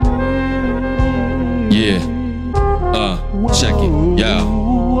Yeah. Check it.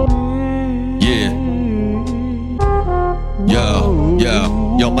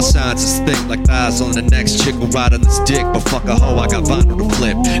 Yo, my signs is thick like thighs on the next chick who ride on this dick. But fuck a hoe, I got vinyl to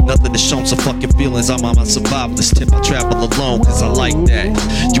flip. Nothing to show some fucking feelings. I'm on my survivalist tip. I travel alone cause I like that.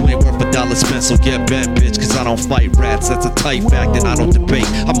 You ain't worth a dollar spent, so get bent, bitch. Cause I don't fight rats. That's a tight fact and I don't debate.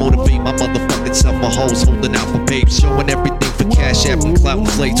 I motivate my motherfucking self for hoes holding out for babes. Showing everything for cash app and clout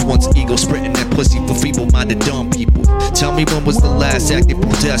inflates one's ego. Sprinting that pussy for feeble-minded dumb people. Tell me when was the last active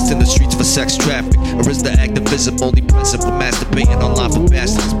protest in the streets for sex traffic? Or is the activism only present for masturbating online for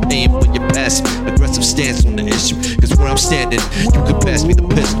bastards? Paying for your passive aggressive stance on the issue. Cause where I'm standing, you can pass me the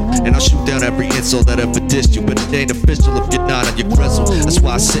pistol and I'll shoot down every insult that ever dissed you. But it ain't official if you're not on your grizzle. That's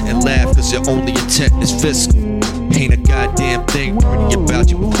why I sit and laugh, cause your only intent is fiscal. Ain't a goddamn thing pretty about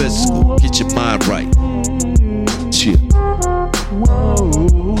you in physical. Get your mind right. Chill.